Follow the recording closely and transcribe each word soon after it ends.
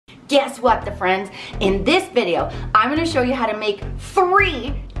Guess what, the friends? In this video, I'm gonna show you how to make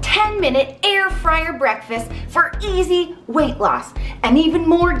 3 10-minute air fryer breakfasts for easy weight loss. And even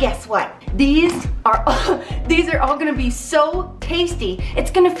more, guess what? These are all gonna be so tasty,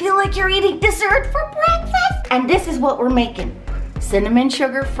 it's gonna feel like you're eating dessert for breakfast. And this is what we're making. Cinnamon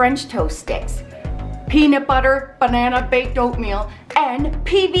sugar French toast sticks, peanut butter banana baked oatmeal, and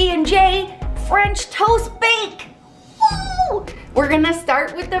PB&J French toast bake. Woo! We're gonna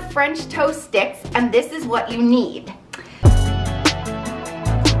start with the French toast sticks, and this is what you need.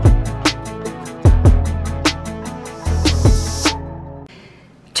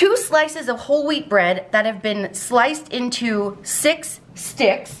 Two slices of whole wheat bread that have been sliced into 6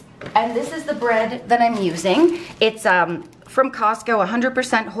 sticks, and this is the bread that I'm using. It's from Costco,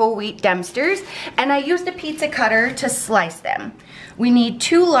 100% whole wheat Dempsters, and I used a pizza cutter to slice them. We need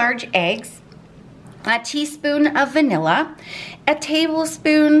 2 large eggs, a teaspoon of vanilla, a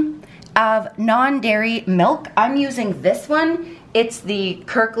tablespoon of non-dairy milk. I'm using this one. It's the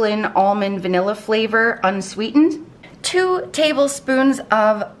Kirkland almond vanilla flavor, unsweetened. 2 tablespoons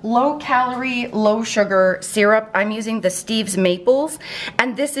of low-calorie, low-sugar syrup. I'm using the Steve's Maples,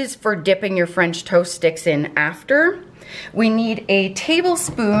 and this is for dipping your French toast sticks in after. We need a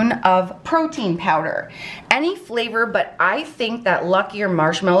tablespoon of protein powder. Any flavor, but I think that Luckier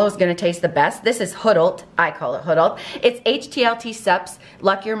Marshmallow is gonna taste the best. This is Hoodelt, I call it Hoodelt. It's HTLT Subs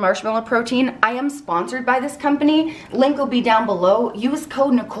Luckier Marshmallow Protein. I am sponsored by this company. Link will be down below. Use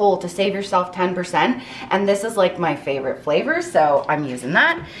code Nicole to save yourself 10%. And this is like my favorite flavor, so I'm using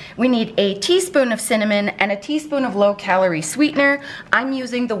that. We need a teaspoon of cinnamon and a teaspoon of low-calorie sweetener. I'm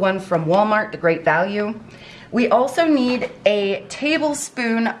using the one from Walmart, the Great Value. We also need a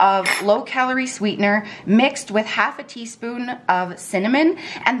tablespoon of low-calorie sweetener mixed with half a teaspoon of cinnamon,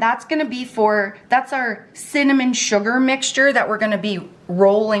 and that's gonna be that's our cinnamon sugar mixture that we're gonna be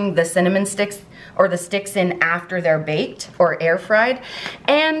rolling the cinnamon sticks or the sticks in after they're baked or air fried.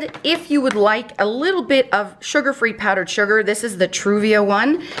 And if you would like a little bit of sugar-free powdered sugar, this is the Truvia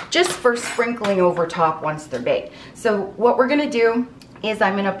one, just for sprinkling over top once they're baked. So what we're gonna do is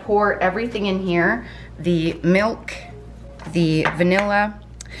I'm gonna pour everything in here, the milk, the vanilla,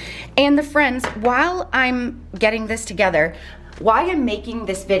 and the friends, while I'm getting this together, why I'm making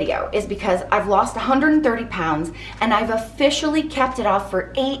this video is because I've lost 130 pounds and I've officially kept it off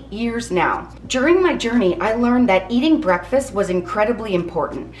for 8 years now. During my journey, I learned that eating breakfast was incredibly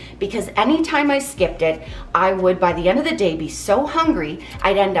important because anytime I skipped it, I would, by the end of the day, be so hungry,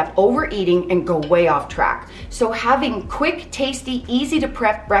 I'd end up overeating and go way off track. So having quick, tasty, easy to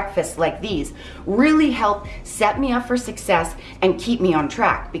prep breakfasts like these really helped set me up for success and keep me on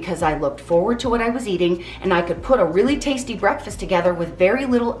track because I looked forward to what I was eating and I could put a really tasty breakfast together with very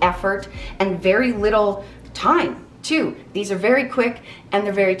little effort and very little time too. These are very quick and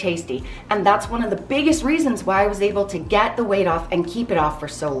they're very tasty, and that's one of the biggest reasons why I was able to get the weight off and keep it off for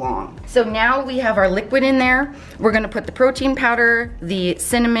so long. So now we have our liquid in there. We're gonna put the protein powder, the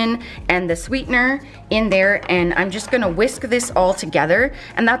cinnamon, and the sweetener in there, and I'm just gonna whisk this all together,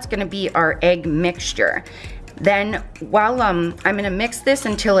 and that's gonna be our egg mixture. Then while I'm gonna mix this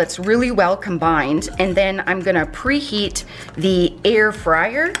until it's really well combined, and then I'm gonna preheat the air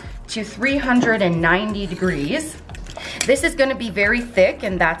fryer to 390 degrees. This is gonna be very thick,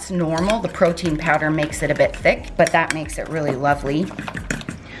 and that's normal. The protein powder makes it a bit thick, but that makes it really lovely.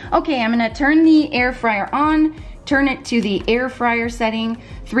 Okay, I'm gonna turn the air fryer on, turn it to the air fryer setting,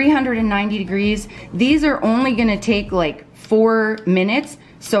 390 degrees. These are only gonna take like 4 minutes,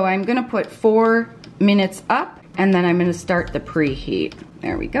 so I'm gonna put 4 minutes up, and then I'm gonna start the preheat.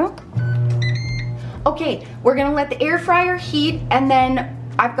 There we go. Okay, we're gonna let the air fryer heat, and then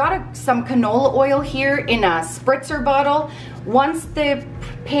I've got some canola oil here in a spritzer bottle. Once the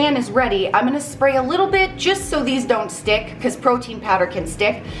pan is ready, I'm gonna spray a little bit just so these don't stick, because protein powder can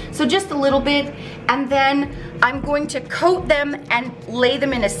stick. So just a little bit, and then I'm going to coat them and lay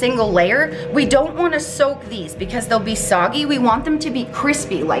them in a single layer. We don't wanna soak these because they'll be soggy. We want them to be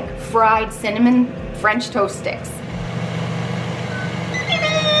crispy, like fried cinnamon French toast sticks.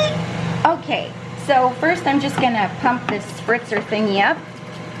 Okay, so first I'm just gonna pump this spritzer thingy up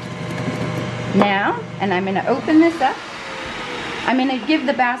now, and I'm gonna open this up. I'm gonna give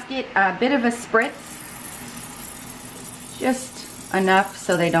the basket a bit of a spritz, just enough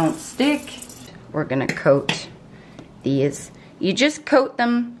so they don't stick. We're gonna coat these. You just coat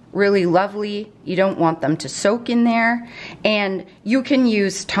them really lovely. You don't want them to soak in there, and you can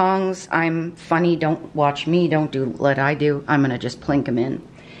use tongs. I'm funny, don't watch me, don't do what I do. I'm gonna just plink them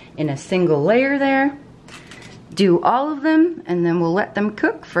in a single layer there. Do all of them, and then we'll let them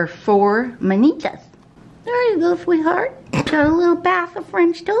cook for 4 manitas. There you go, sweetheart. Got a little bath of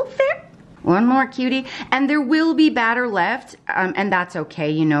French toast there. One more, cutie. And there will be batter left, and that's okay,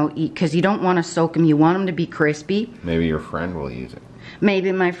 you know, because you don't want to soak them. You want them to be crispy. Maybe your friend will use it.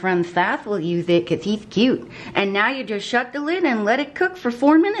 Maybe my friend Seth will use it because he's cute. And now you just shut the lid and let it cook for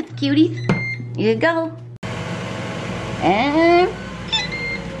 4 minutes, cuties. Here you go. And,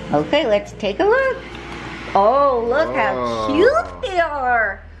 okay, let's take a look. Oh, look how cute they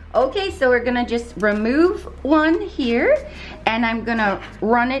are. Okay, so we're gonna just remove one here, and I'm gonna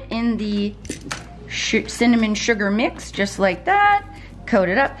run it in the cinnamon sugar mix, just like that. Coat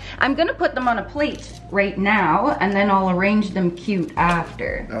it up. I'm gonna put them on a plate right now, and then I'll arrange them cute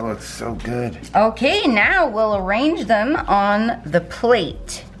after. That looks so good. Okay, now we'll arrange them on the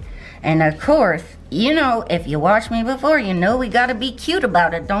plate. And of course, you know, if you watched me before, you know we gotta be cute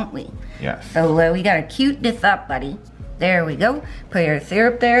about it, don't we? Yes. So we gotta cute this up, buddy. There we go. Put your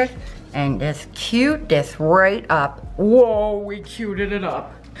syrup there, and just cute this right up. Whoa, we cuted it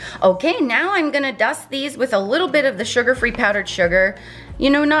up. Okay, now I'm gonna dust these with a little bit of the sugar-free powdered sugar.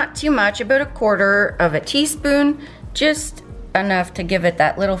 You know, not too much, about 1/4 of a teaspoon, just enough to give it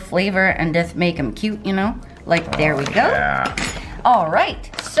that little flavor and just make them cute, you know? Like, there we go. Yeah. All right,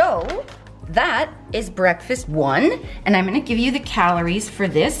 so that is breakfast 1, and I'm gonna give you the calories for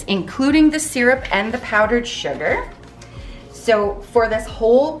this, including the syrup and the powdered sugar. So for this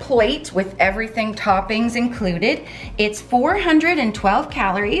whole plate with everything toppings included, it's 412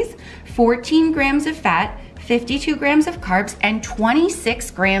 calories, 14 grams of fat, 52 grams of carbs, and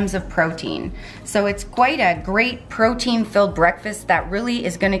 26 grams of protein. So it's quite a great protein-filled breakfast that really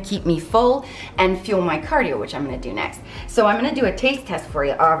is gonna keep me full and fuel my cardio, which I'm gonna do next. So I'm gonna do a taste test for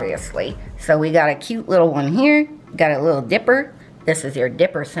you, obviously. So we got a cute little one here, got a little dipper. This is your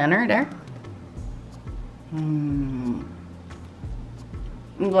dipper center there.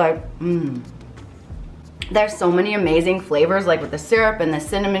 There's so many amazing flavors, like with the syrup and the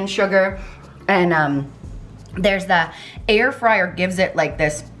cinnamon sugar, and there's the air fryer gives it like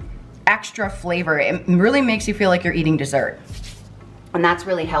this extra flavor. It really makes you feel like you're eating dessert, and that's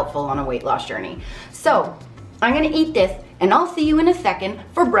really helpful on a weight loss journey. So I'm gonna eat this, and I'll see you in a second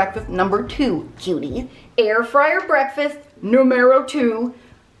for breakfast number 2, cuties. Air fryer breakfast numero 2,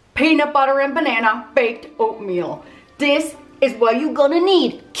 peanut butter and banana baked oatmeal. This is what you're gonna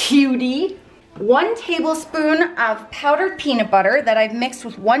need, cutie. 1 tablespoon of powdered peanut butter that I've mixed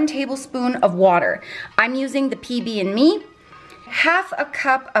with 1 tablespoon of water. I'm using the PB&Me. 1/2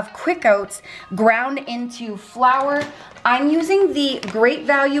 cup of quick oats ground into flour. I'm using the Great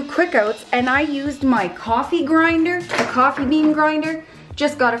Value quick oats, and I used my coffee grinder, the coffee bean grinder.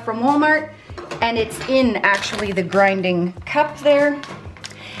 Just got it from Walmart, and it's in actually the grinding cup there.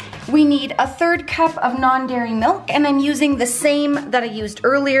 We need 1/3 cup of non-dairy milk, and I'm using the same that I used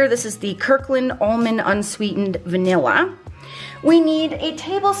earlier. This is the Kirkland Almond Unsweetened Vanilla. We need a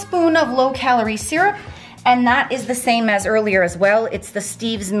tablespoon of low-calorie syrup, and that is the same as earlier as well. It's the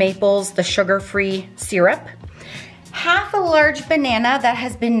Steve's Maples, the sugar-free syrup. 1/2 a large banana that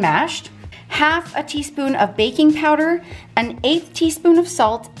has been mashed. 1/2 a teaspoon of baking powder, 1/8 teaspoon of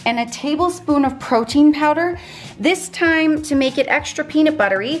salt, and a tablespoon of protein powder. This time, to make it extra peanut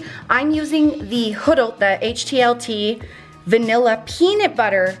buttery, I'm using the Hoodle, the HTLT vanilla peanut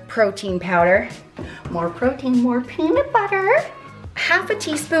butter protein powder. More protein, more peanut butter. 1/2 a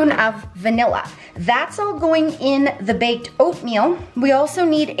teaspoon of vanilla. That's all going in the baked oatmeal. We also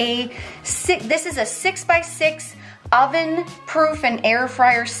need this is a 6x6 oven proof and air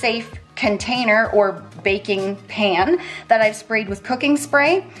fryer safe container or baking pan that I've sprayed with cooking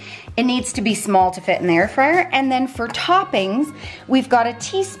spray. It needs to be small to fit in the air fryer. And then for toppings, we've got a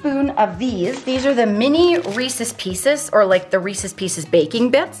teaspoon of these. These are the mini Reese's Pieces, or like the Reese's Pieces baking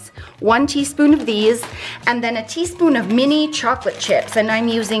bits. 1 teaspoon of these, and then a teaspoon of mini chocolate chips. And I'm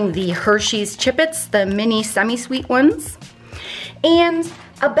using the Hershey's Chip-Its, the mini semi-sweet ones. And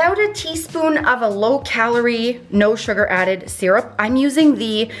about a teaspoon of a low-calorie, no sugar added syrup. I'm using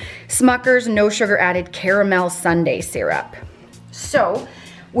the Smucker's no sugar added caramel sundae syrup. So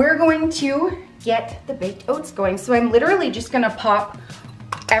we're going to get the baked oats going. So I'm literally just gonna pop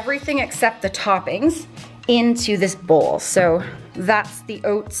everything except the toppings into this bowl. So that's the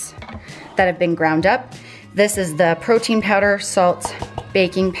oats that have been ground up. This is the protein powder, salt,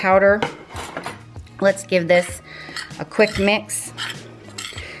 baking powder. Let's give this a quick mix.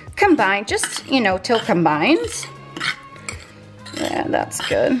 Combine, just, you know, till combined. Yeah, that's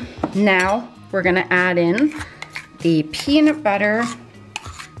good. Now we're gonna add in the peanut butter,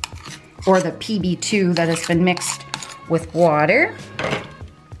 or the PB2 that has been mixed with water.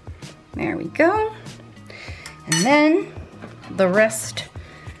 There we go. And then the rest,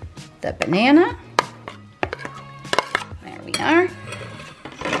 the banana.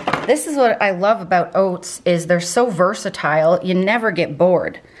 are. This is what I love about oats, is they're so versatile, you never get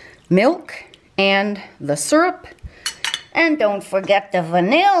bored. Milk and the syrup, and don't forget the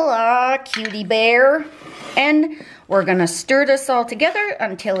vanilla, cutie bear. And we're gonna stir this all together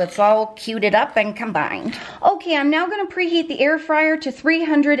until it's all cuted up and combined. Okay, I'm now gonna preheat the air fryer to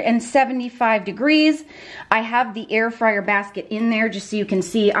 375 degrees. I have the air fryer basket in there just so you can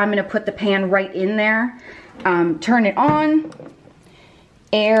see. I'm gonna put the pan right in there. Turn it on.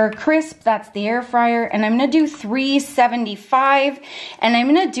 Air crisp, that's the air fryer, and I'm gonna do 375, and I'm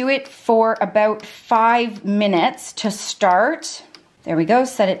gonna do it for about 5 minutes to start. There we go,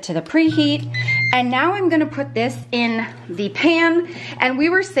 set it to the preheat. And now I'm gonna put this in the pan, and we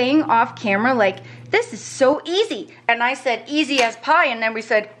were saying off camera, like, this is so easy. And I said, easy as pie, and then we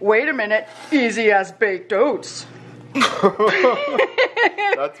said, wait a minute, easy as baked oats. That's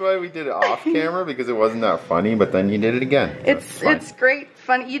why we did it off camera, because it wasn't that funny, but then you did it again. It's great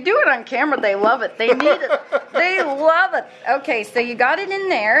fun. You do it on camera, they love it. They need it. They love it. Okay, so you got it in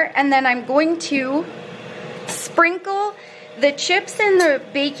there, and then I'm going to sprinkle the chips and the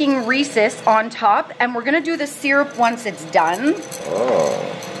baking Reese's on top, and we're gonna do the syrup once it's done.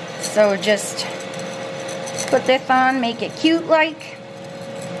 Oh. So just put this on, make it cute like.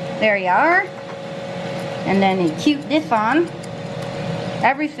 There you are. And then you cute this on.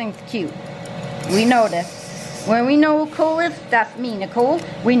 Everything's cute. We know this. When we know cool is, that's me, Nicole.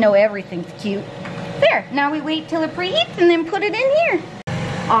 We know everything's cute. There, now we wait till it preheats and then put it in here.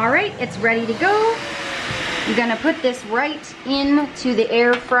 All right, it's ready to go. I'm gonna put this right into the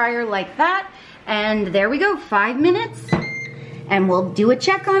air fryer like that. And there we go, 5 minutes. And we'll do a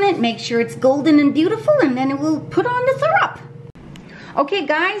check on it, make sure it's golden and beautiful, and then it will put on the syrup. Okay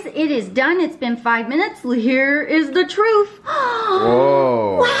guys, it is done. It's been 5 minutes. Here is the truth.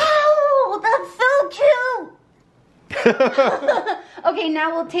 Whoa. Wow, that's so cute. Okay,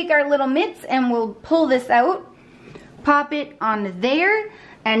 now we'll take our little mitts and we'll pull this out. Pop it on there,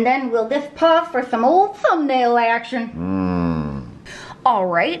 and then we'll just pause for some old thumbnail action. All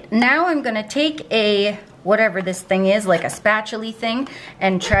right, now I'm gonna take a, whatever this thing is, like a spatula thing,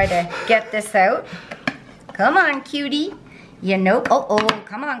 and try to get this out. Come on, cutie. You know,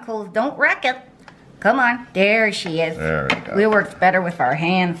 come on, Cole, don't wreck it. Come on, there she is. There we go. We worked better with our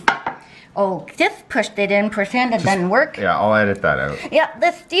hands. Oh, just pushed it in, pretend it doesn't work. Yeah, I'll edit that out. Yeah,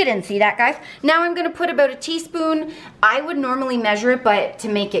 you didn't see that, guys. Now I'm gonna put about a teaspoon. I would normally measure it, but to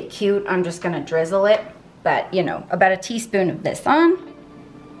make it cute, I'm just gonna drizzle it. But, you know, about a teaspoon of this on.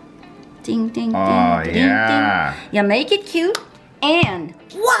 Ding, ding, ding, ding, yeah. ding. You make it cute, and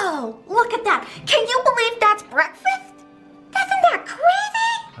whoa, look at that. Can you believe that's breakfast? Isn't that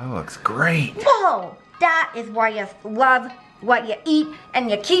crazy? That looks great. Whoa, that is why you love what you eat and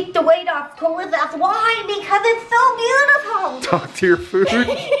you keep the weight off, Cole. That's why, because it's so beautiful. Talk to your food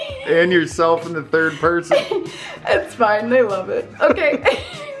and yourself in the third person. It's fine, they love it. Okay.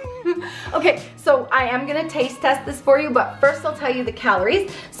 Okay, so I am gonna taste test this for you, but first I'll tell you the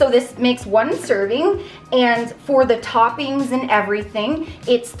calories. So this makes 1 serving, and for the toppings and everything,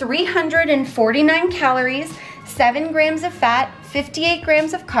 it's 349 calories, 7 grams of fat, 58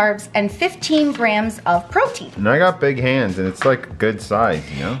 grams of carbs, and 15 grams of protein. And I got big hands, and it's like a good size,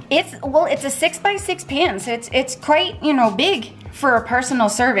 you know? It's a 6x6 pan, so it's quite, you know, big for a personal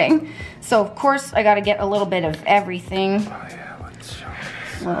serving. So of course I gotta get a little bit of everything. Oh yeah, let's show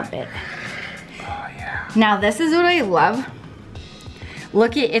this. A little bit. Oh yeah. Now this is what I love.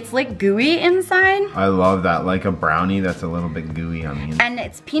 Look, it's like gooey inside. I love that, like a brownie that's a little bit gooey on the inside. And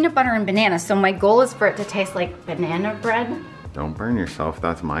it's peanut butter and banana, so my goal is for it to taste like banana bread. Don't burn yourself,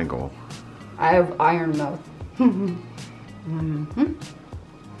 that's my goal. I have iron mouth.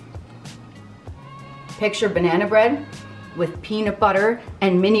 Picture banana bread with peanut butter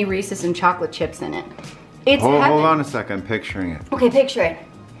and mini Reese's and chocolate chips in it. It's heaven. Hold on a second, I'm picturing it. Okay, picture it.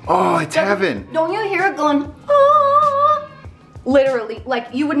 Oh, it's heaven. Don't you hear it going, ah? Literally, like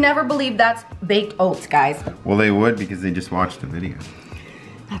you would never believe that's baked oats, guys. Well, they would because they just watched the video.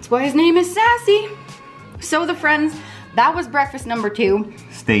 That's why his name is Sassy. So the friends, that was breakfast number 2.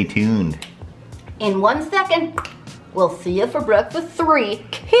 Stay tuned. In 1 second, we'll see you for breakfast 3.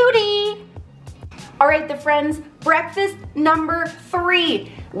 Cutie! All right, the friends, breakfast number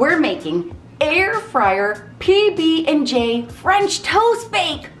 3. We're making air fryer PB&J French toast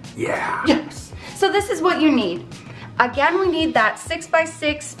bake. Yeah. Yes. So this is what you need. Again, we need that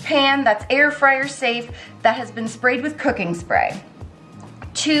 6x6 pan that's air fryer safe that has been sprayed with cooking spray.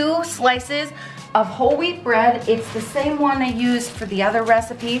 2 slices of whole wheat bread. It's the same one I used for the other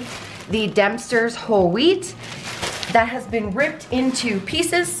recipe, the Dempster's whole wheat, that has been ripped into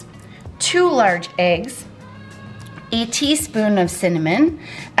pieces. 2 large eggs, a teaspoon of cinnamon,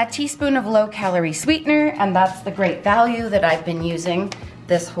 a teaspoon of low-calorie sweetener, and that's the Great Value that I've been using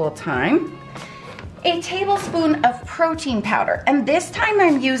this whole time, a tablespoon of protein powder, and this time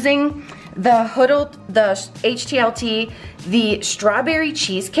I'm using the HTLT, the strawberry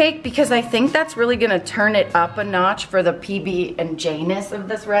cheesecake, because I think that's really gonna turn it up a notch for the PB&J-ness of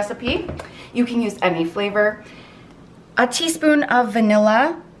this recipe. You can use any flavor. A teaspoon of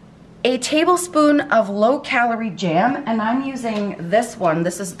vanilla, a tablespoon of low-calorie jam, and I'm using this one.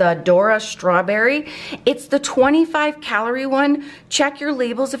 This is the Dora Strawberry. It's the 25-calorie one. Check your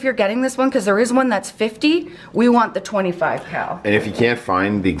labels if you're getting this one, because there is one that's 50. We want the 25 cal. And if you can't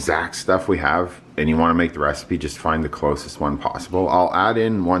find the exact stuff we have and you want to make the recipe, just find the closest one possible. I'll add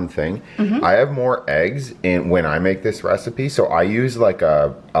in one thing. I have more eggs when I make this recipe, so I use like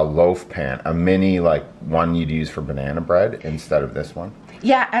a loaf pan, a mini like one you'd use for banana bread instead of this one.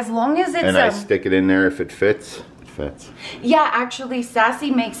 Yeah, as long as it's... And I stick it in there if it fits. It fits. Yeah, actually,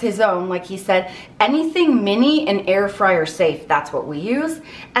 Sassy makes his own. Like he said, anything mini and air fryer safe, that's what we use.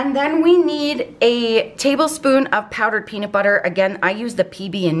 And then we need a tablespoon of powdered peanut butter. Again, I use the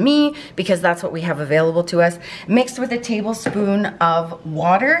PB&Me because that's what we have available to us. Mixed with a tablespoon of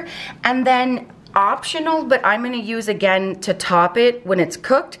water. And then... optional, but I'm going to use again to top it when it's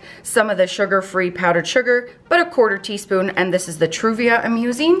cooked, some of the sugar-free powdered sugar, but a 1/4 teaspoon, and this is the Truvia I'm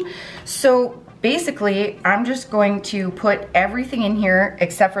using. So basically, I'm just going to put everything in here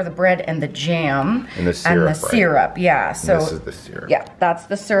except for the bread and the jam. And the syrup, and the syrup, yeah. So this is the syrup. Yeah, that's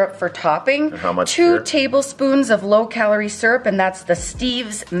the syrup for topping. And how much 2 syrup? tablespoons of low-calorie syrup, and that's the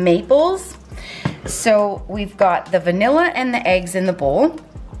Steve's Maples. So we've got the vanilla and the eggs in the bowl.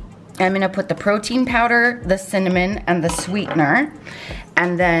 I'm gonna put the protein powder, the cinnamon, and the sweetener,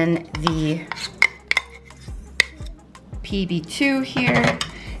 and then the PB2 here,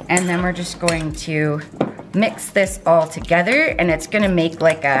 and then we're just going to mix this all together, and it's gonna make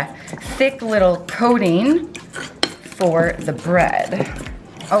like a thick little coating for the bread.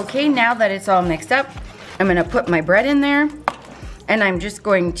 Okay, now that it's all mixed up, I'm gonna put my bread in there, and I'm just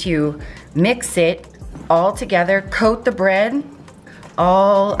going to mix it all together, coat the bread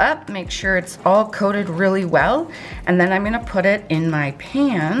all up, make sure it's all coated really well, and then I'm gonna put it in my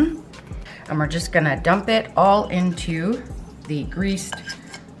pan, and we're just gonna dump it all into the greased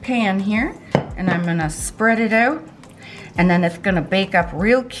pan here, and I'm gonna spread it out, and then it's gonna bake up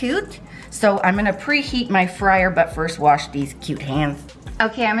real cute. So I'm gonna preheat my fryer, but first wash these cute hands.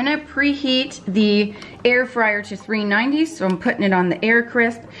 Okay, I'm gonna preheat the air fryer to 390, so I'm putting it on the air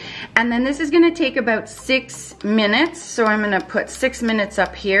crisp. And then this is gonna take about 6 minutes, so I'm gonna put 6 minutes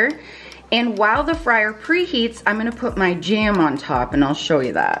up here. And while the fryer preheats, I'm gonna put my jam on top, and I'll show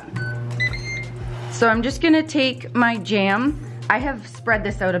you that. So I'm just gonna take my jam. I have spread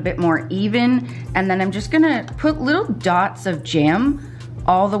this out a bit more even, and then I'm just gonna put little dots of jam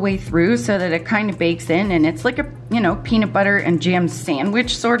all the way through so that it kind of bakes in, and it's like a, you know, peanut butter and jam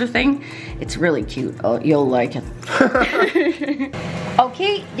sandwich sort of thing. It's really cute. Oh, you'll like it.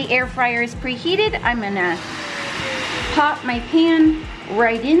 Okay, the air fryer is preheated. I'm gonna pop my pan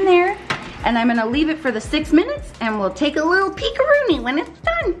right in there, and I'm gonna leave it for the 6 minutes, and we'll take a little peek-a-rooney when it's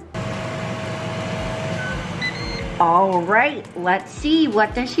done. All right, let's see.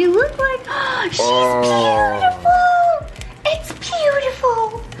 What does she look like? She's beautiful. It's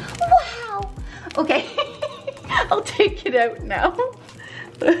beautiful. Wow. Okay, I'll take it out now.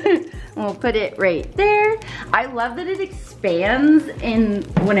 We'll put it right there. I love that it expands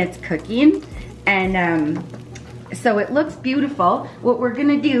when it's cooking, and so it looks beautiful. What we're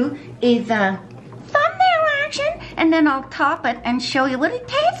gonna do is thumbnail action, and then I'll top it and show you what it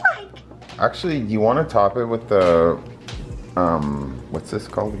tastes like. Actually, do you want to top it with the, what's this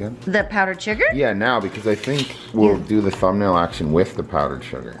called again? The powdered sugar? Yeah, now, because I think we'll do the thumbnail action with the powdered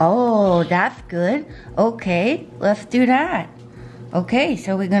sugar. Oh, that's good. Okay, let's do that. Okay,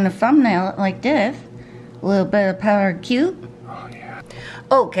 so we're gonna thumbnail it like this. A little bit of powdered cube. Oh, yeah.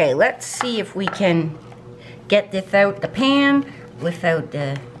 Okay, let's see if we can get this out the pan without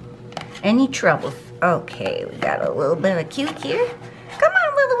any trouble. Okay, we got a little bit of cute here. Come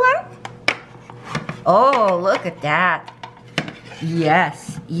on, little one. Oh, look at that.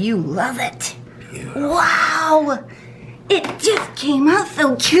 Yes, you love it. Beautiful. Wow, it just came out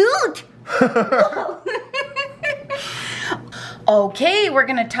so cute. Okay, we're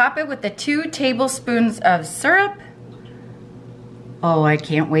gonna top it with the 2 tablespoons of syrup. Oh, I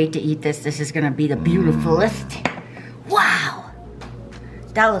can't wait to eat this. This is gonna be the beautifulest. Wow,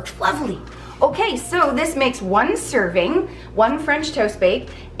 that looks lovely. Okay, so this makes 1 serving, 1 French toast bake,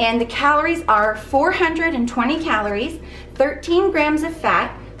 and the calories are 420 calories, 13 grams of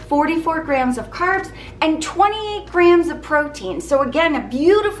fat, 44 grams of carbs, and 28 grams of protein. So again, a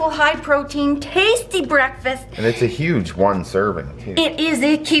beautiful high protein, tasty breakfast. And it's a huge one serving too. It is.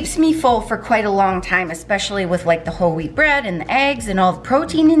 It keeps me full for quite a long time, especially with like the whole wheat bread and the eggs and all the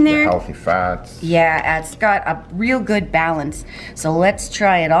protein in there. The healthy fats. Yeah, it's got a real good balance. So let's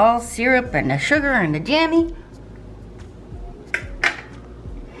try it all. Syrup and the sugar and the jammy.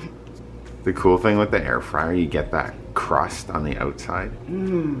 The cool thing with the air fryer, you get that crust on the outside.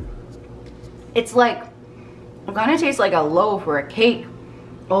 It's like, it kind of tastes like a loaf or a cake.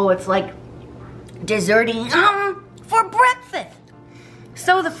 Oh, it's like desserty for breakfast.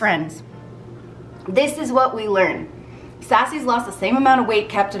 So the friends, this is what we learned. Sassy's lost the same amount of weight,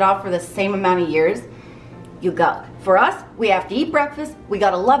 kept it off for the same amount of years. For us, we have to eat breakfast, we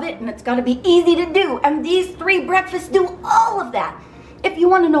gotta love it, and it's gotta be easy to do. And these 3 breakfasts do all of that. If you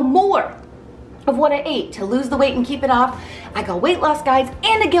wanna know more of what I ate to lose the weight and keep it off, I got weight loss guides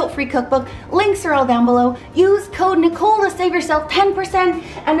and a guilt-free cookbook. Links are all down below. Use code Nicole to save yourself 10%.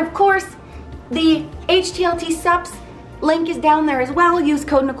 And of course, the HTLT Sups link is down there as well. Use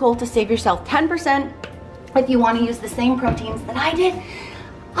code Nicole to save yourself 10% if you want to use the same proteins that I did.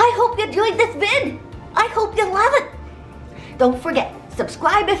 I hope you enjoyed this vid. I hope you love it. Don't forget,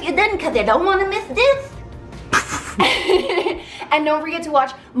 subscribe if you didn't, because you don't want to miss this. And don't forget to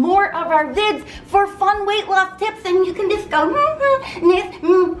watch more of our vids for fun weight loss tips, and you can just go and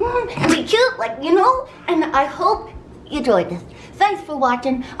be cute, like, you know. And I hope you enjoyed this. Thanks for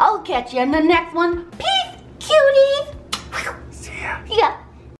watching. I'll catch you in the next one. Peace, cuties. See ya. Yeah.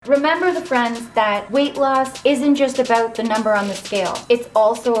 Remember, the friends, that weight loss isn't just about the number on the scale. It's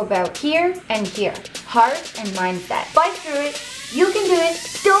also about here and here. Heart and mindset. Fight through it. You can do it.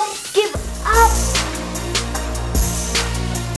 Don't give up.